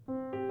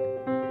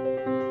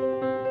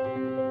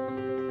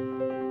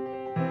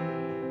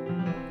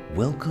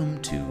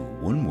Welcome to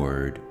One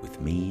Word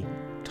with me,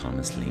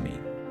 Thomas Leamy,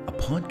 a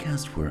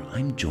podcast where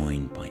I'm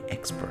joined by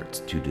experts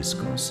to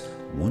discuss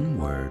one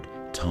word,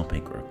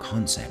 topic, or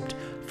concept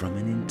from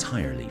an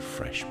entirely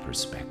fresh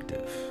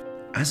perspective.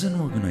 As an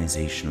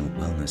organizational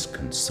wellness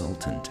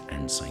consultant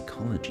and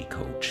psychology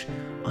coach,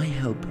 I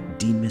help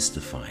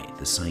demystify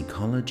the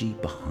psychology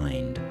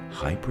behind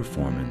high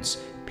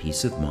performance,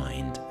 peace of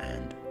mind,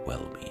 and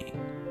well-being.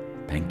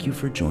 Thank you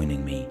for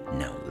joining me.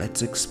 Now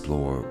let's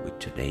explore with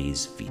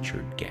today's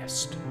featured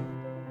guest.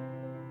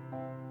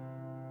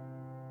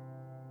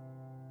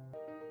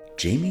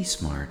 Jamie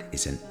Smart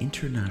is an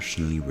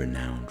internationally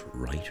renowned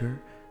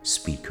writer,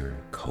 speaker,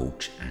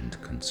 coach,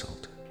 and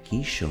consultant.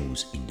 He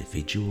shows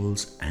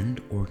individuals and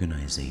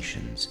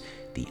organizations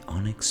the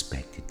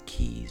unexpected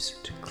keys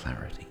to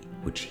clarity,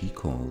 which he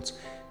calls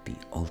the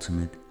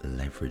ultimate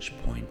leverage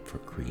point for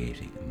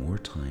creating more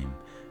time,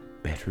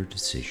 better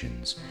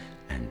decisions,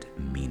 and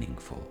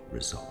meaningful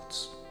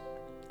results.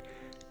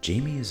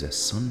 Jamie is a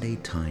Sunday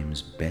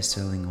Times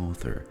best-selling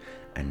author,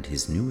 and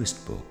his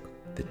newest book,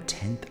 the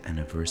 10th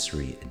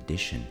anniversary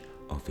edition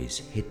of his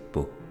hit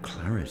book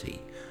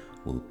Clarity,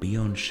 will be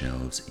on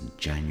shelves in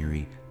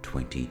January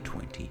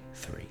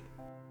 2023.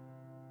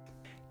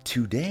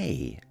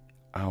 Today,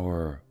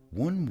 our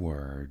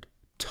one-word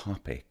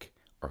topic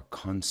or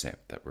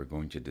concept that we're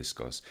going to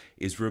discuss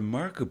is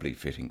remarkably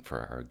fitting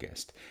for our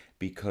guest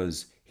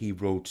because he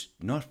wrote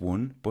not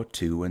one, but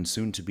two, and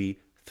soon to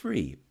be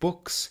three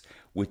books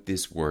with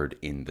this word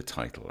in the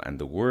title. And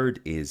the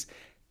word is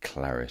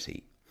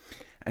clarity.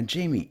 And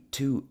Jamie,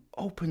 to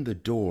open the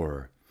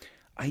door,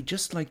 I'd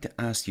just like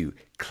to ask you,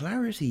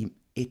 clarity,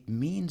 it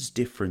means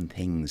different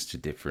things to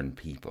different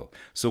people.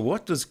 So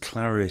what does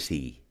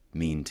clarity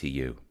mean to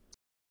you?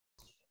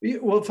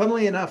 Well,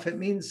 funnily enough, it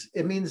means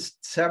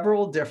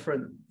several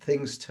different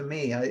things to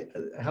me.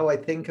 How I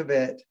think of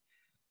it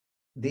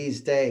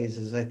these days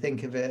is I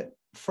think of it,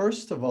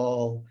 first of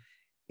all,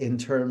 in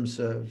terms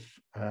of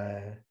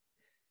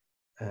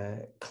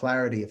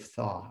clarity of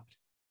thought.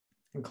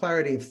 And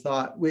clarity of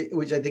thought,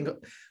 which I think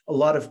a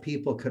lot of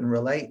people can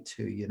relate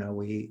to. You know,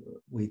 we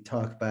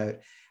talk about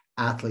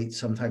athletes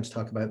sometimes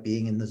talk about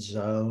being in the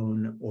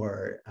zone,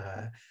 or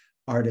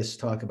artists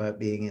talk about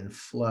being in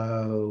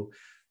flow.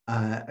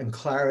 And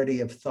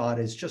clarity of thought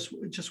is just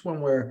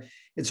when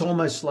it's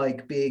almost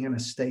like being in a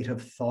state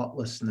of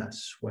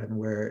thoughtlessness, when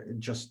we're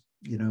just,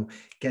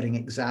 getting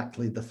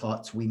exactly the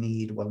thoughts we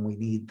need when we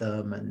need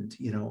them, and,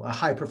 a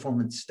high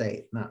performance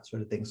state and that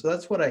sort of thing. So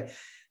that's what I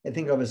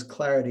think of as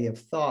clarity of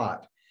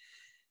thought.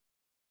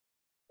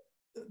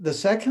 The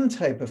second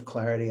type of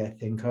clarity I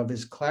think of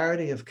is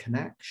clarity of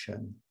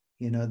connection.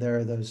 There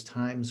are those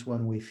times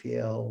when we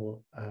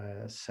feel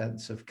a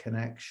sense of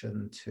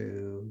connection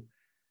to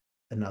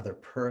another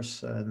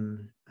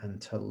person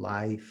and to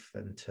life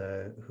and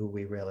to who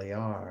we really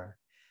are.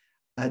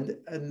 And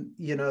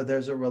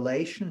there's a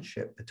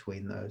relationship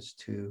between those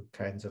two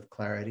kinds of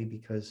clarity,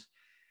 because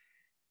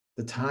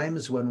the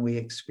times when we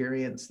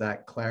experience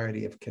that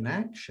clarity of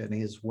connection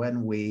is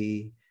when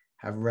we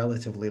have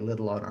relatively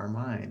little on our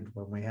mind.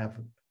 When we have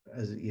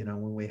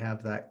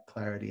that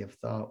clarity of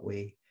thought,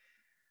 we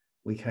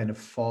kind of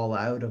fall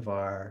out of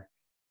our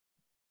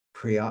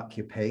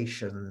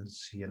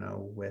preoccupations,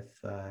 with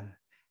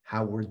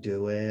how we're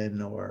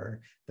doing,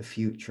 or the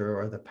future,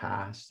 or the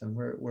past, and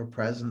we're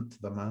present to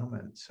the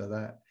moment. So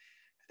that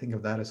I think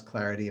of that as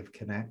clarity of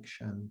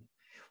connection,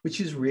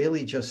 which is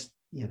really just,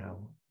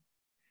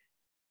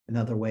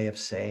 another way of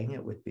saying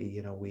it would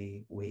be,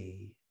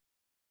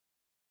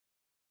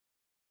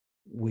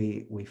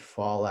 we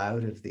fall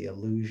out of the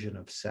illusion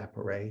of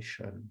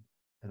separation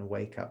and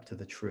wake up to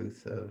the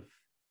truth of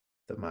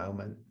the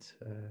moment.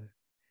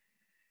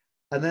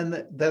 And then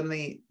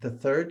the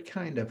third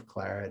kind of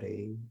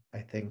clarity I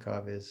think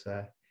of is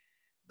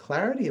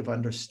clarity of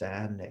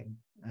understanding.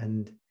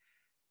 And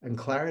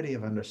clarity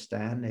of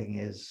understanding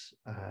is,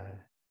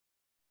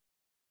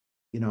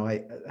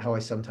 how I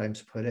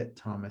sometimes put it,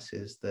 Thomas,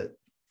 is that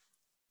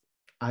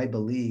I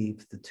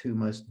believe the two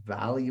most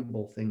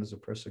valuable things a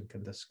person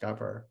can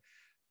discover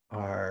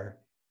are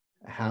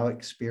how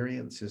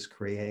experience is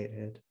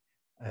created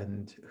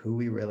and who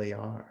we really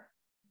are.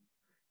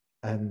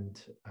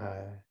 And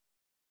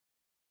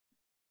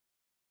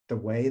the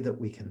way that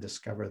we can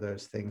discover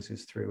those things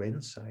is through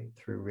insight,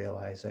 through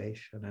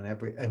realization,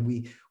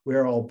 and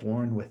we're all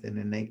born with an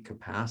innate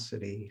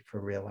capacity for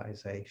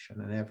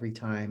realization. And every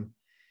time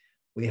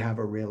we have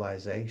a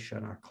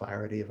realization, our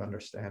clarity of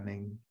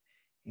understanding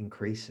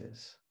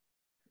increases.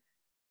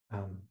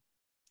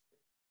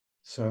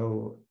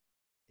 So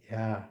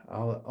yeah,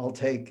 I'll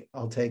take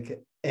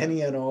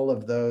any and all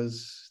of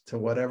those to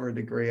whatever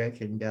degree I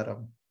can get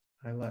them.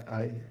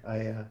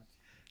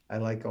 I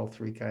like all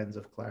three kinds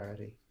of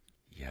clarity.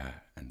 Yeah,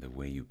 and the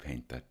way you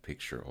paint that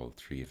picture, all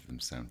three of them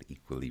sound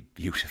equally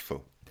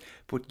beautiful.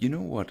 But you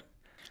know what?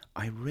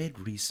 I read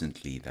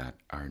recently that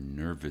our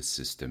nervous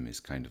system is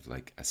kind of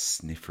like a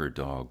sniffer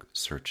dog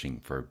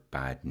searching for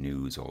bad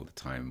news all the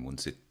time.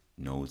 Once it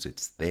knows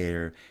it's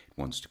there, it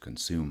wants to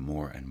consume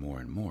more and more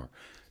and more.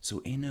 So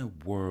in a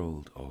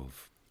world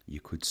of you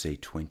could say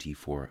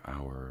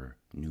 24-hour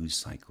news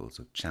cycles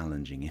of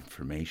challenging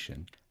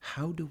information,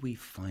 how do we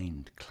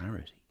find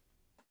clarity?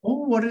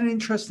 Oh, what an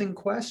interesting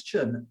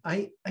question.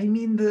 I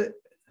mean, the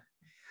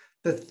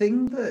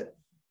thing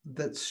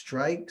that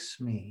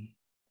strikes me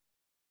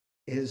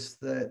is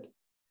that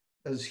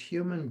as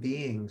human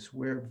beings,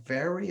 we're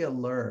very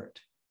alert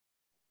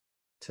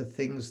to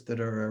things that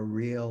are a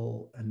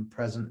real and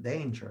present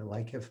danger.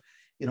 Like if,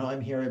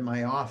 I'm here in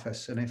my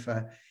office, and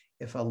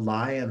if a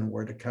lion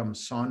were to come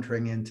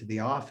sauntering into the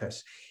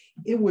office,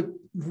 it would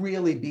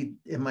really be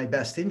in my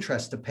best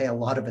interest to pay a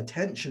lot of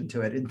attention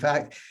to it. In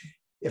fact,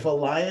 if a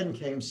lion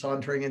came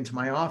sauntering into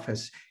my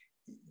office,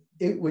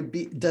 it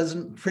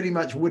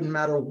wouldn't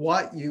matter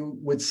what you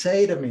would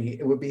say to me.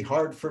 It would be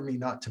hard for me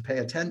not to pay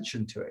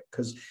attention to it,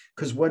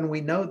 because when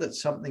we know that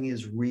something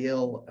is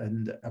real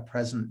and a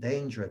present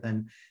danger,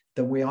 then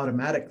we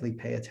automatically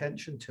pay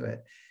attention to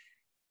it.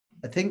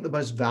 I think the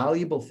most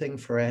valuable thing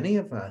for any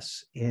of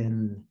us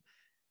in,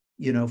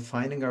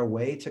 finding our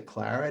way to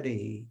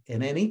clarity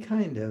in any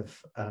kind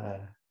of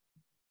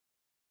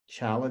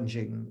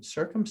challenging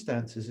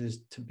circumstances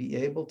is to be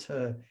able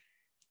to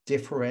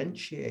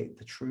differentiate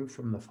the true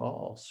from the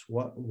false.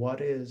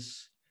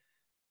 What's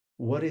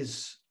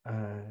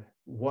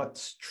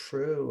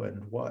true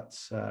and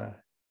what's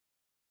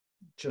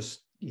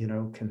just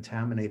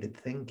contaminated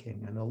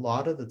thinking. And a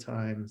lot of the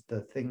times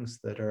the things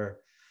that are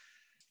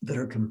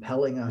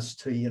compelling us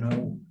to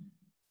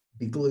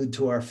be glued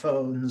to our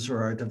phones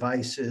or our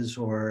devices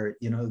or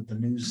the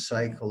news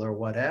cycle or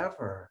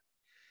whatever,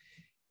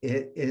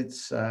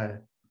 it's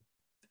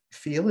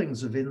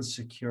feelings of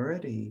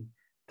insecurity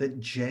that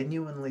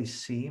genuinely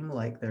seem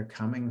like they're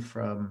coming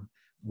from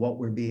what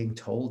we're being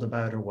told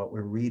about or what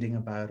we're reading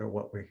about or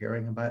what we're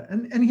hearing about.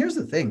 And here's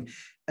the thing,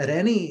 at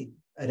any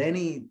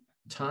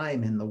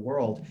time in the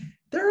world,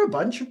 there are a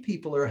bunch of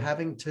people who are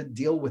having to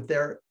deal with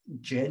their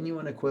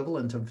genuine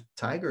equivalent of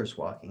tigers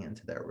walking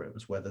into their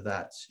rooms, whether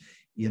that's,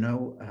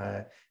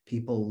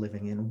 people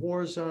living in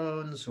war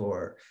zones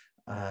or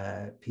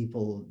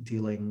people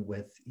dealing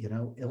with,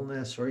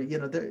 illness or,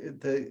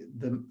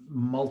 the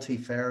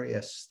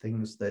multifarious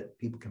things that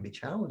people can be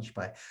challenged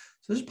by.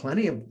 So there's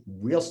plenty of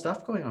real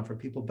stuff going on for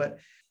people. But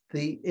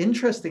the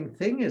interesting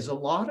thing is a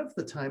lot of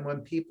the time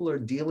when people are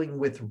dealing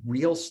with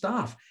real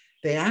stuff,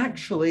 they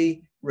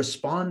actually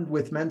respond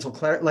with mental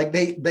clarity. Like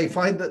they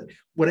find that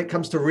when it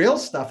comes to real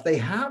stuff, they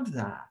have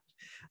that.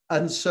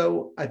 And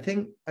so I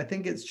think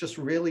it's just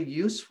really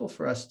useful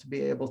for us to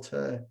be able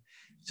to.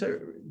 So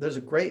there's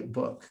a great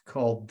book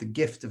called The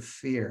Gift of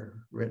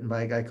Fear, written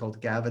by a guy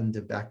called Gavin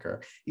de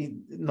Becker. He's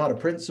not a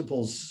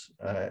principles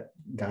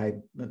guy,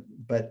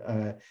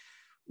 but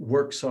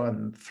works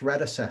on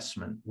threat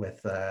assessment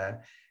with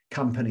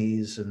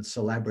companies and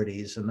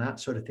celebrities and that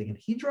sort of thing. And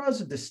he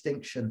draws a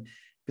distinction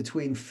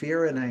between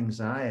fear and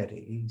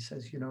anxiety. He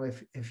says,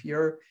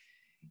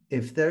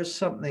 if there's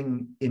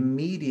something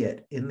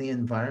immediate in the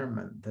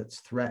environment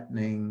that's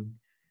threatening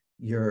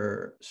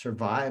your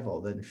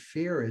survival, then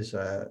fear is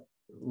a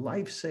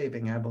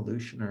life-saving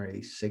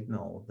evolutionary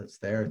signal that's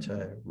there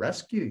to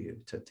rescue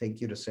you, to take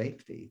you to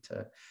safety,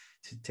 to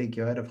take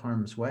you out of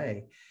harm's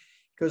way.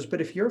 He goes, but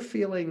if you're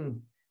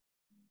feeling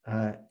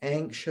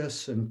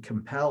anxious and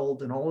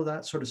compelled and all of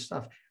that sort of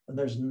stuff, and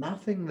there's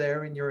nothing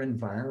there in your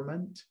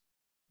environment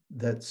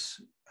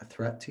that's a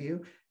threat to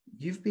you,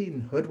 you've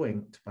been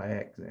hoodwinked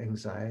by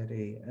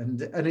anxiety.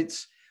 And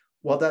it's,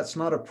 while that's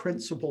not a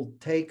principled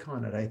take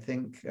on it, I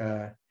think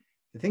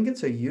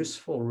it's a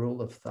useful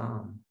rule of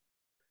thumb.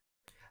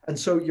 And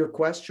so your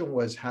question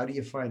was, how do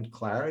you find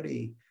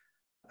clarity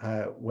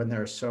when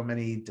there are so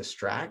many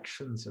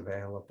distractions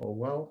available?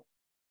 Well,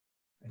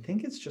 I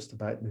think it's just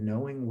about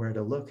knowing where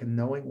to look and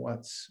knowing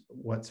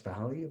what's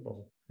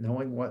valuable,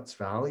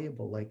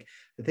 Like,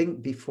 I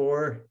think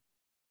before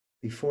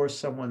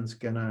someone's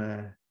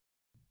gonna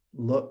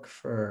look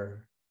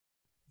for,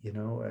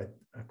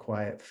 a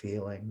quiet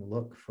feeling,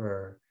 look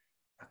for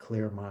a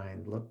clear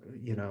mind,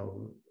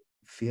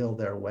 feel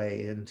their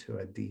way into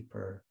a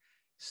deeper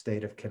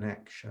state of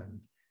connection,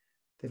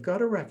 they've got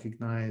to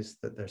recognize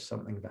that there's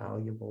something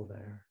valuable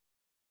there.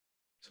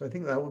 So I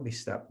think that would be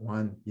step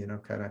one,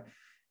 kind of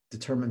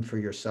determine for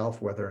yourself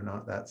whether or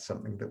not that's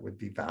something that would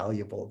be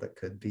valuable, that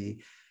could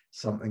be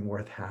something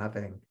worth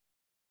having.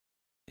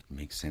 It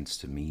makes sense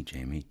to me,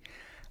 Jamie.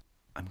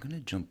 I'm going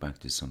to jump back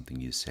to something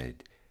you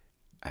said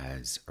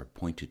or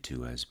pointed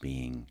to as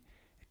being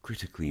a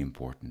critically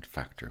important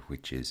factor,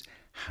 which is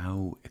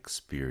how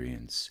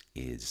experience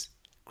is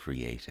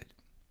created.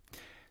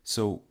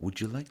 So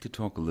would you like to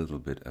talk a little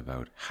bit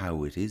about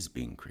how it is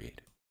being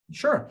created?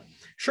 Sure.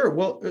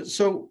 Well,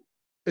 so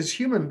as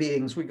human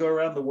beings, we go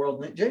around the world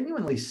and it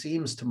genuinely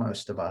seems to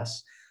most of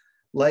us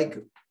like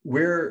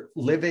we're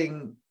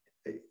living,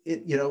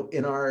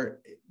 in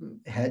our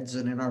heads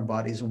and in our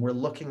bodies, and we're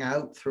looking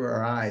out through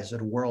our eyes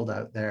at a world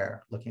out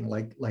there, looking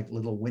like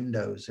little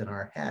windows in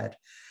our head.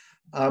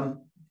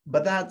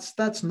 But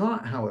that's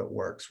not how it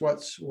works.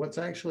 What's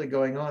actually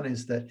going on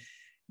is that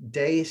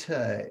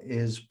data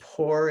is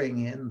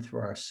pouring in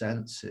through our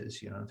senses,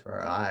 through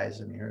our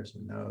eyes and ears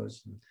and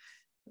nose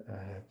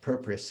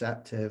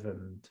proprioceptive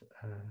and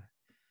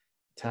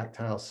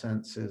tactile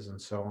senses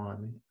and so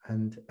on.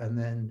 And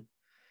then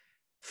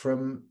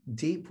from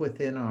deep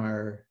within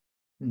our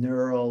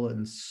neural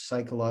and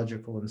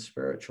psychological and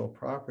spiritual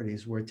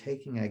properties, we're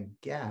taking a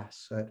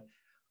guess at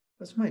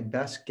what's my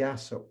best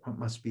guess at what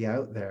must be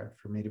out there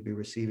for me to be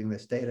receiving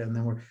this data. And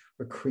then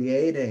we're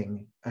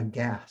creating a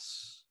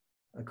guess,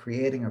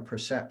 creating a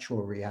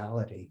perceptual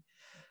reality.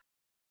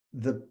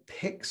 The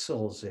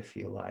pixels, if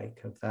you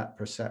like, of that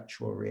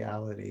perceptual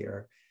reality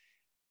are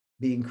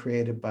being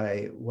created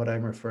by what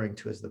I'm referring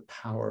to as the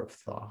power of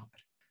thought.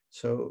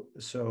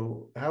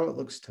 So how it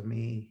looks to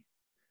me,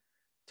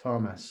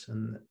 Thomas,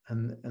 and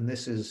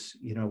this is,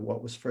 you know,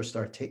 what was first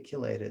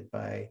articulated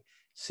by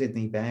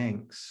Sydney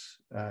Banks,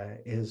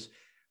 is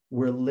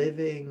we're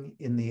living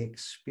in the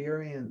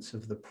experience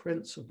of the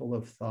principle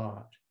of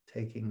thought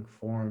taking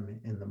form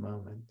in the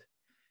moment.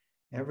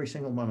 Every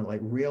single moment, like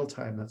real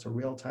time, that's a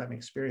real time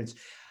experience.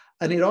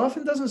 And it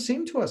often doesn't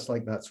seem to us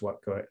like that's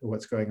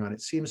what's going on.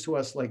 It seems to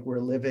us like we're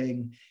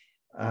living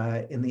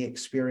in the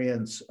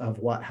experience of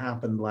what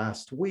happened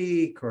last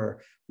week,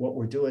 or what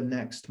we're doing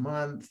next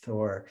month,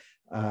 or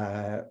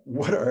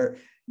what our,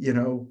 you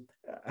know,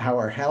 how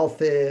our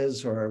health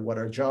is, or what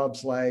our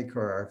job's like,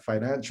 or our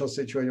financial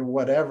situation,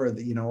 whatever,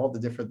 you know, all the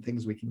different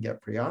things we can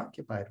get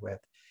preoccupied with.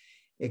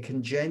 It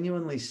can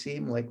genuinely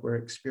seem like we're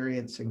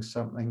experiencing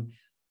something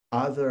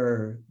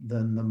other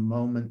than the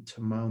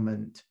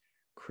moment-to-moment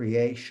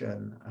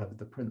creation of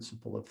the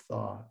principle of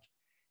thought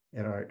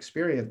in our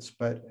experience,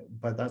 but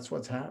that's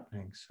what's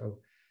happening. So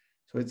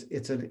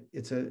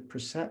it's a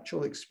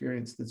perceptual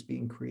experience that's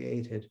being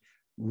created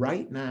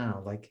right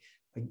now. Like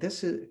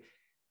this is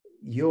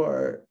you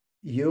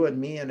and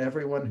me and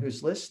everyone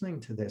who's listening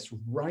to this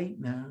right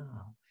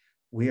now.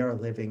 We are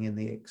living in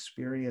the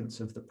experience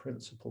of the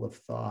principle of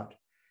thought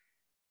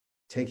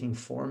taking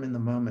form in the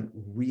moment,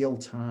 real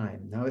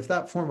time. Now, if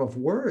that form of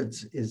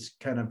words is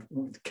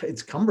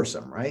it's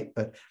cumbersome, right?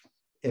 But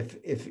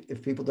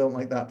if people don't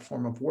like that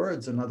form of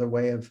words, another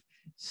way of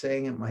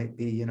saying it might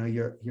be, you know,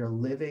 you're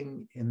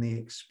living in the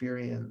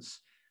experience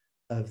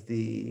of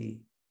the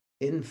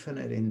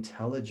infinite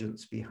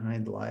intelligence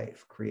behind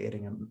life,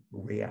 creating a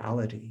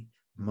reality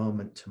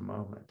moment to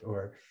moment,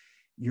 or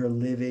you're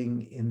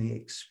living in the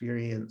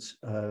experience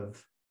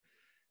of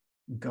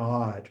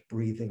God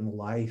breathing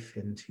life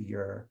into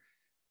your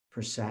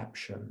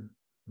perception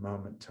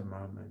moment to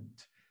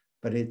moment.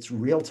 But it's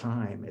real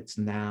time, it's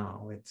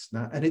now, it's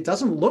not, and it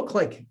doesn't look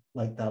like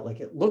that. Like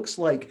it looks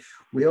like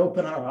we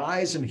open our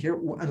eyes and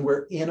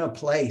we're in a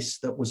place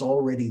that was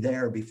already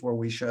there before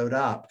we showed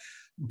up.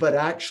 But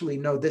actually,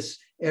 no,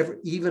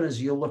 even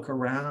as you look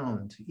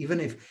around, even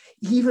if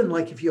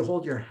you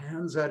hold your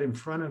hands out in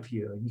front of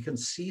you and you can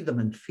see them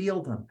and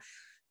feel them,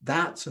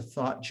 those are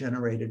thought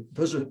generated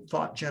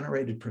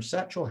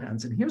perceptual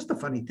hands. And here's the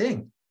funny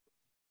thing.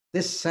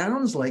 This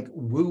sounds like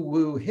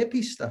woo-woo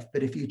hippie stuff,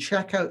 but if you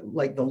check out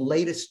like the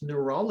latest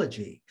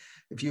neurology,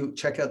 if you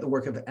check out the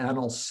work of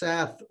Anil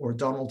Seth or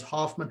Donald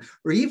Hoffman,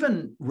 or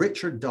even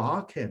Richard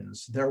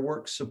Dawkins, their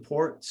work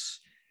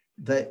supports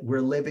that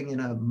we're living in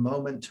a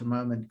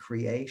moment-to-moment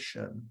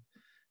creation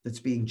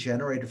that's being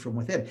generated from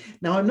within.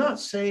 Now, I'm not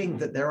saying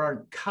that there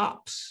aren't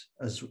cups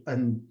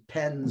and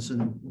pens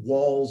and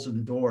walls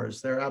and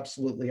doors. There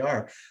absolutely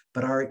are.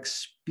 But our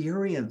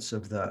experience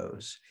of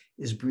those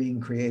is being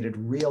created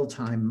real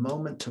time,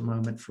 moment to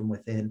moment from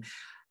within.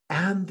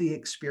 And the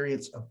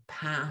experience of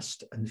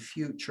past and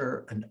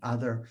future and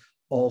other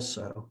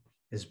also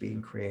is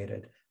being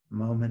created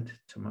moment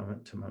to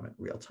moment to moment,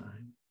 real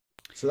time.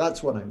 So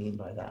that's what I mean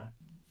by that.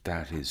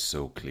 That is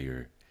so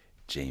clear,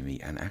 Jamie.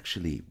 And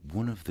actually,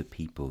 one of the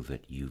people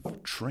that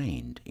you've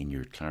trained in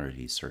your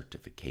Clarity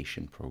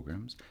certification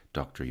programs,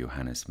 Dr.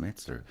 Johannes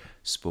Metzler,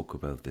 spoke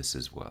about this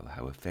as well,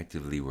 how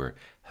effectively we're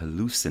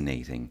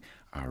hallucinating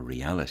our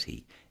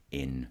reality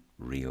in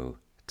real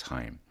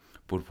time.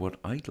 But what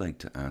I'd like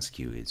to ask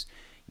you is,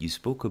 you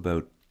spoke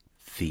about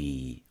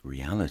the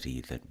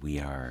reality that we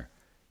are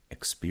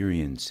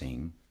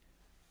experiencing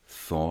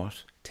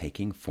thought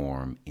taking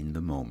form in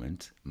the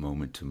moment,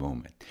 moment to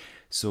moment.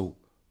 So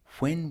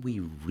when we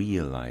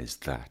realize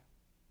that,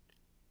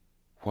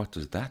 what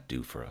does that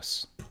do for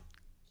us?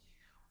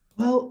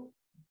 Well,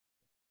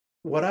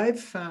 what I've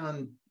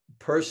found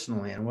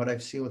personally, and what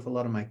I've seen with a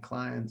lot of my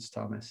clients,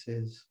 Thomas,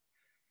 is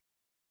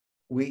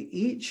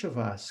each of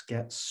us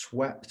get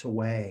swept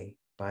away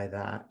by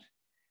that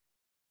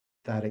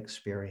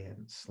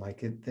experience.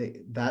 Like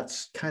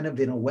that's kind of,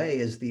 in a way,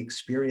 is the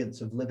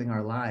experience of living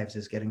our lives,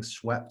 is getting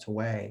swept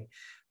away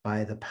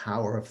by the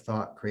power of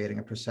thought creating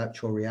a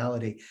perceptual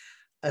reality.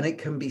 And it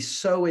can be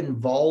so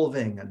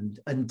involving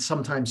and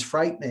sometimes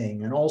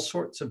frightening and all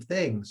sorts of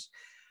things.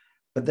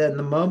 But then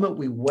the moment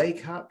we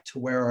wake up to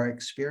where our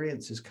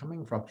experience is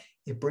coming from,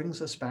 it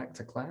brings us back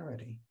to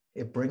clarity.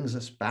 It brings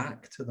us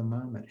back to the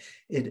moment.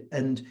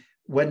 And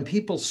when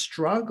people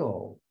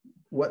struggle,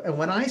 and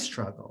when I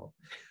struggle,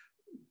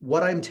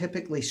 what I'm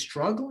typically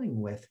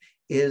struggling with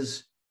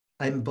is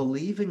I'm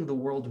believing the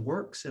world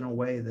works in a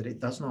way that it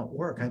does not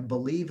work. I'm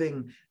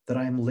believing that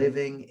I'm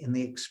living in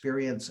the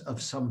experience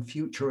of some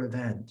future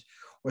event,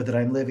 or that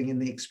I'm living in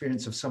the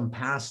experience of some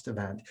past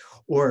event,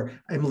 or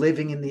I'm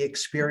living in the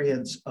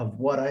experience of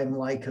what I'm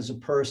like as a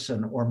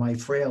person, or my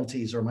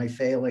frailties, or my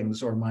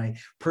failings, or my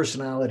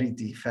personality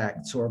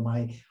defects, or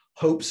my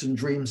hopes and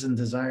dreams and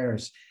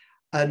desires.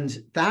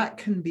 And that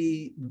can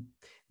be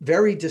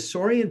very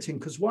disorienting,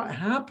 because what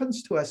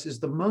happens to us is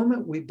the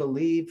moment we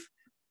believe,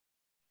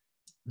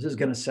 this is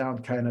going to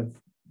sound kind of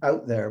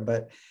out there,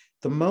 but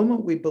the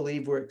moment we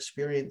believe we're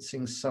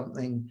experiencing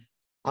something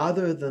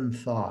other than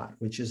thought,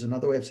 which is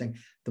another way of saying,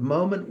 the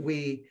moment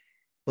we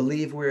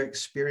believe we're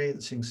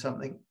experiencing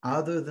something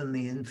other than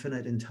the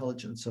infinite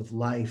intelligence of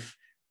life,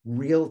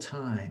 real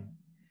time,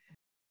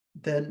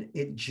 then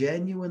it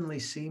genuinely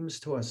seems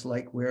to us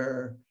like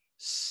we're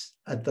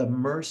at the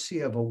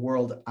mercy of a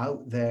world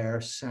out there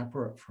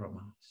separate from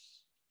us.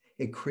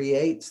 It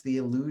creates the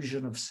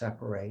illusion of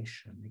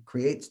separation. It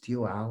creates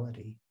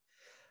duality.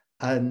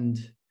 And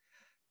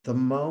the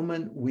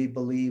moment we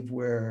believe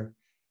we're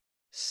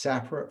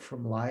separate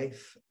from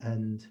life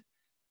and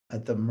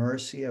at the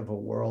mercy of a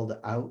world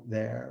out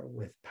there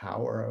with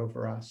power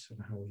over us and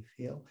how we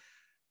feel,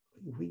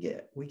 we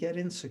get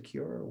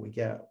insecure, we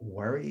get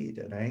worried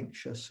and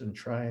anxious, and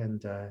try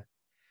and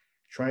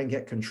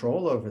get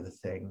control over the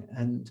thing.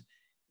 And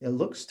it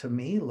looks to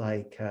me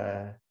like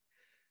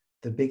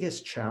the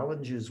biggest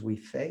challenges we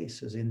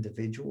face as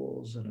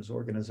individuals and as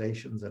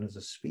organizations and as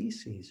a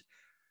species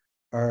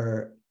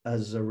are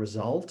as a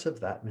result of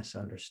that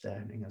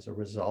misunderstanding, as a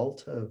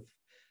result of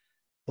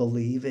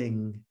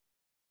believing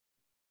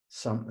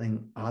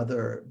something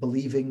other,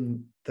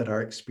 believing that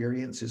our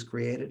experience is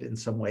created in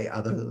some way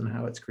other than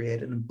how it's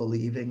created, and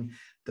believing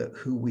that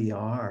who we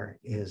are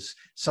is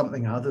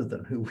something other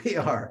than who we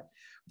are,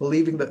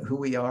 believing that who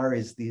we are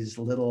is these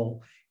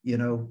little,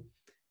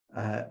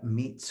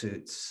 meat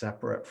suits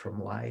separate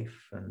from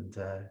life and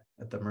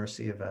at the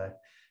mercy of a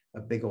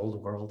big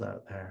old world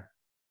out there.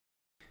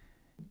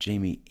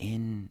 Jamie,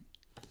 in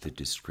the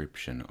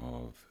description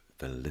of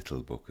the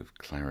Little Book of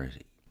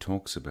Clarity,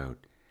 talks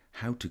about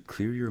how to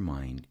clear your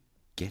mind,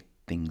 get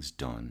things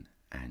done,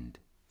 and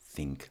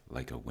think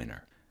like a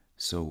winner.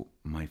 So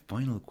my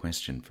final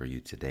question for you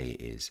today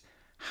is,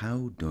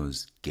 how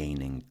does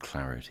gaining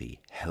clarity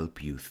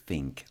help you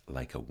think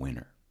like a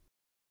winner?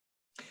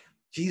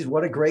 Geez,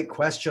 what a great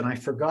question. I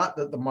forgot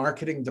that the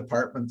marketing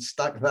department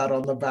stuck that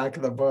on the back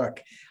of the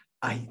book.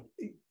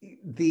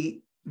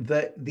 The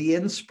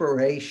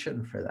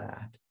inspiration for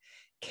that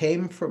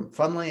came from,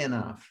 funnily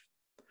enough,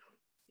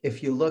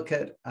 if you look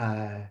at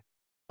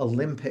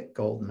Olympic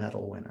gold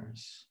medal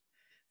winners,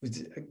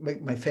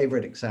 my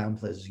favorite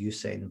example is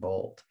Usain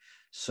Bolt.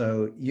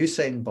 So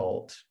Usain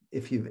Bolt,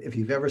 if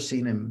you've ever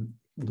seen him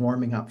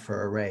warming up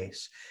for a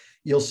race,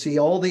 you'll see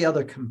all the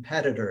other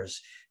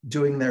competitors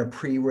doing their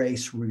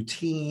pre-race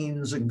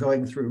routines and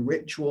going through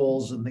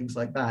rituals and things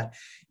like that.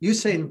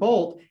 Usain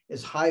Bolt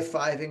is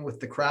high-fiving with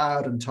the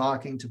crowd and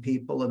talking to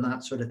people and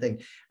that sort of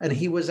thing. And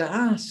he was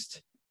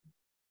asked,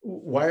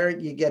 why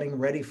aren't you getting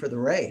ready for the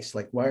race?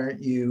 Like, why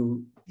aren't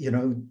you,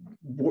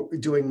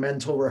 doing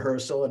mental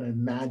rehearsal and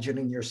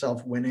imagining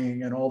yourself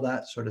winning and all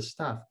that sort of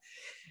stuff?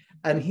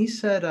 And he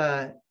said,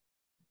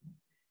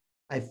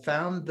 I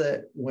found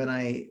that when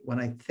I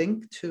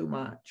think too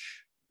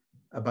much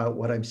about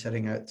what I'm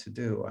setting out to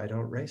do, I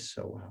don't race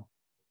so well.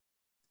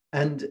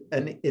 And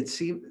it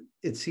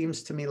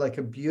seems to me like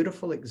a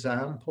beautiful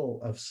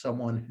example of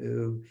someone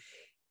who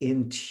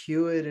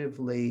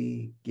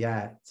intuitively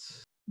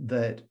gets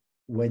that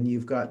when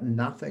you've got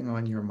nothing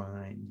on your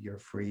mind, you're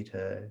free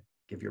to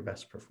give your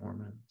best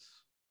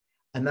performance.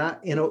 And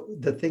that,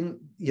 the thing,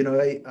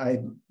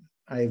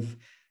 I've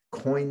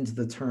coined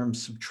the term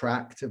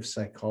subtractive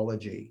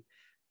psychology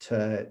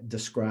to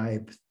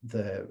describe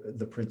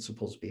the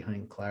principles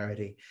behind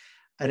clarity.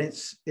 And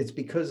it's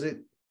because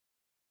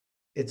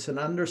it's an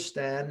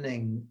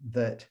understanding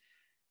that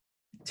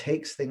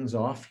takes things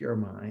off your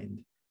mind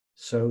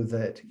so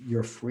that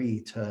you're free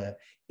to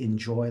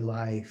enjoy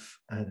life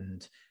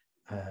and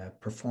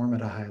perform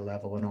at a high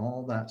level and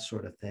all that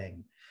sort of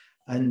thing.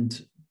 And,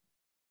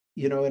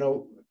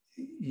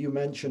 you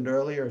mentioned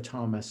earlier,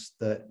 Thomas,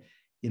 that,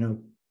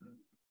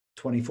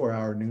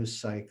 24-hour news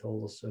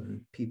cycles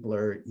and people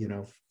are,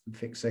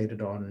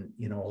 fixated on,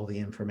 all the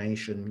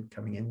information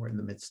coming in. We're in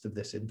the midst of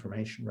this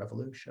information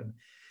revolution.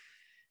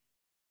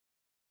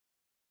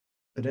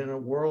 But in a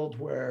world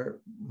where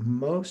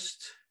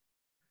most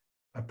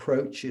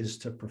approaches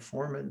to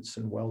performance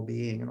and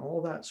well-being and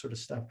all that sort of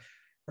stuff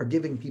are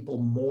giving people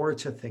more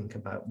to think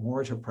about,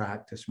 more to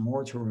practice,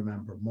 more to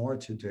remember, more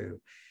to do,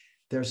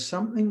 there's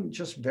something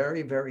just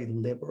very, very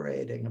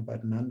liberating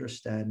about an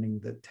understanding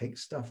that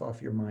takes stuff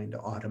off your mind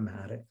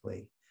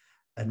automatically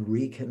and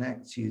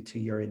reconnects you to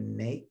your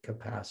innate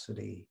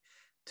capacity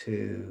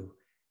to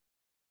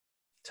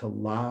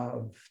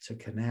love, to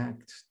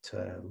connect,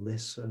 to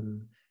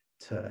listen,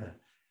 to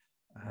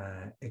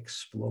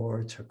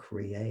explore, to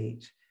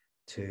create,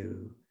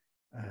 to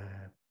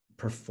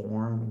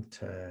perform,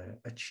 to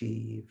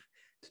achieve,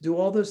 to do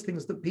all those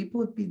things that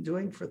people have been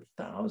doing for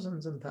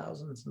thousands and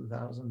thousands and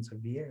thousands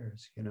of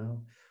years.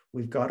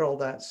 We've got all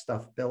that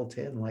stuff built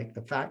in, like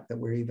the fact that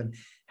we're even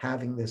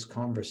having this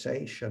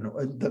conversation,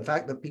 or the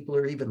fact that people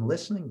are even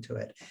listening to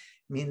it,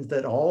 means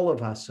that all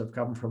of us have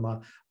come from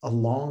a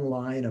long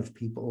line of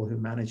people who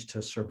managed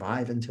to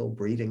survive until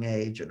breeding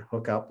age and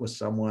hook up with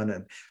someone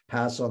and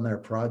pass on their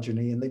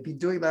progeny. And they've been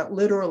doing that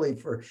literally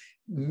for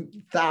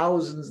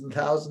thousands and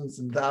thousands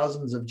and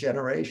thousands of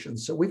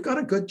generations. So we've got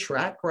a good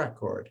track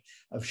record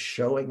of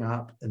showing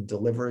up and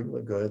delivering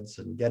the goods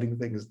and getting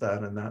things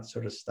done and that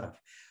sort of stuff.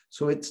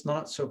 So it's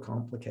not so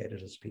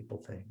complicated as people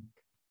think.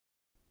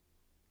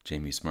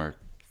 Jamie Smart,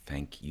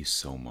 thank you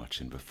so much.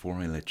 And before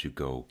I let you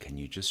go, can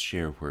you just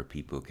share where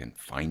people can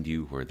find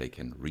you, where they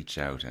can reach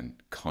out and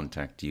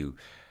contact you,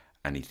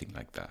 anything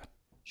like that?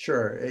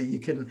 Sure. You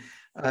can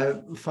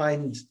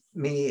find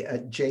me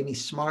at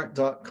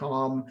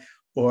jamiesmart.com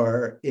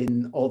or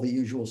in all the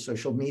usual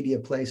social media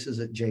places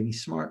at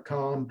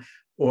jamiesmart.com,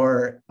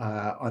 or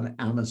on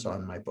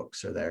Amazon. My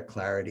books are there: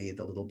 Clarity,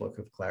 The Little Book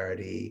of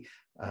Clarity,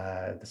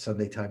 the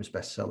Sunday Times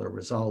bestseller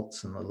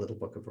Results, and The Little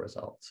Book of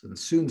Results. And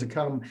soon to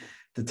come,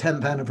 the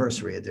 10th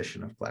anniversary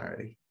edition of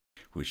Clarity,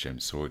 which I'm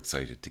so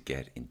excited to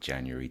get in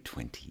January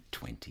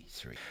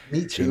 2023.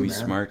 Me too, Jamie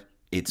man. Smart,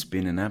 it's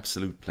been an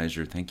absolute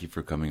pleasure. Thank you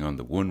for coming on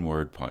the One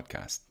Word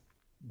podcast.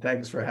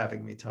 Thanks for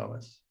having me,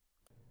 Thomas.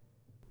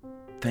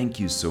 Thank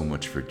you so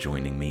much for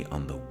joining me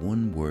on the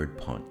One Word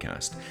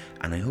podcast,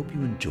 and I hope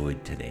you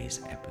enjoyed today's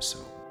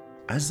episode.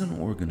 As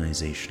an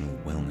organizational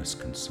wellness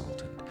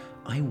consultant,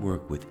 I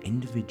work with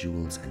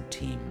individuals and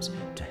teams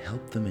to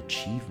help them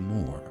achieve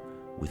more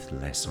with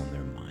less on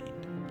their mind.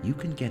 You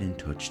can get in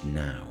touch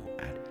now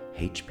at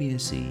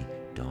hpse.eu.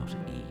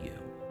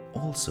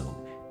 Also,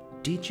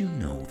 did you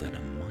know that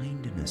a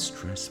mind in a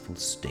stressful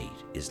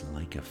state is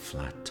like a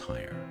flat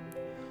tire,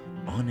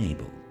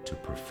 unable to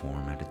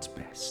perform at its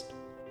best?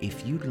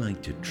 If you'd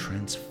like to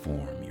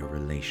transform your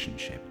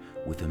relationship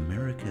with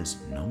America's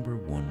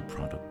 #1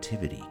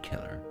 productivity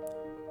killer,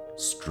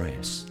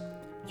 stress,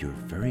 you're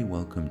very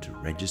welcome to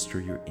register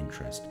your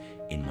interest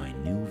in my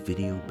new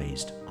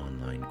video-based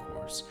online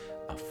course,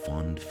 A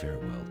Fond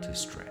Farewell to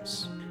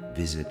Stress.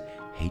 Visit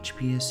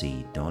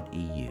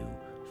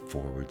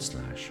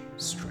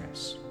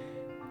hpse.eu/stress.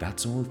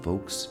 That's all,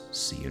 folks.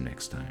 See you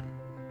next time.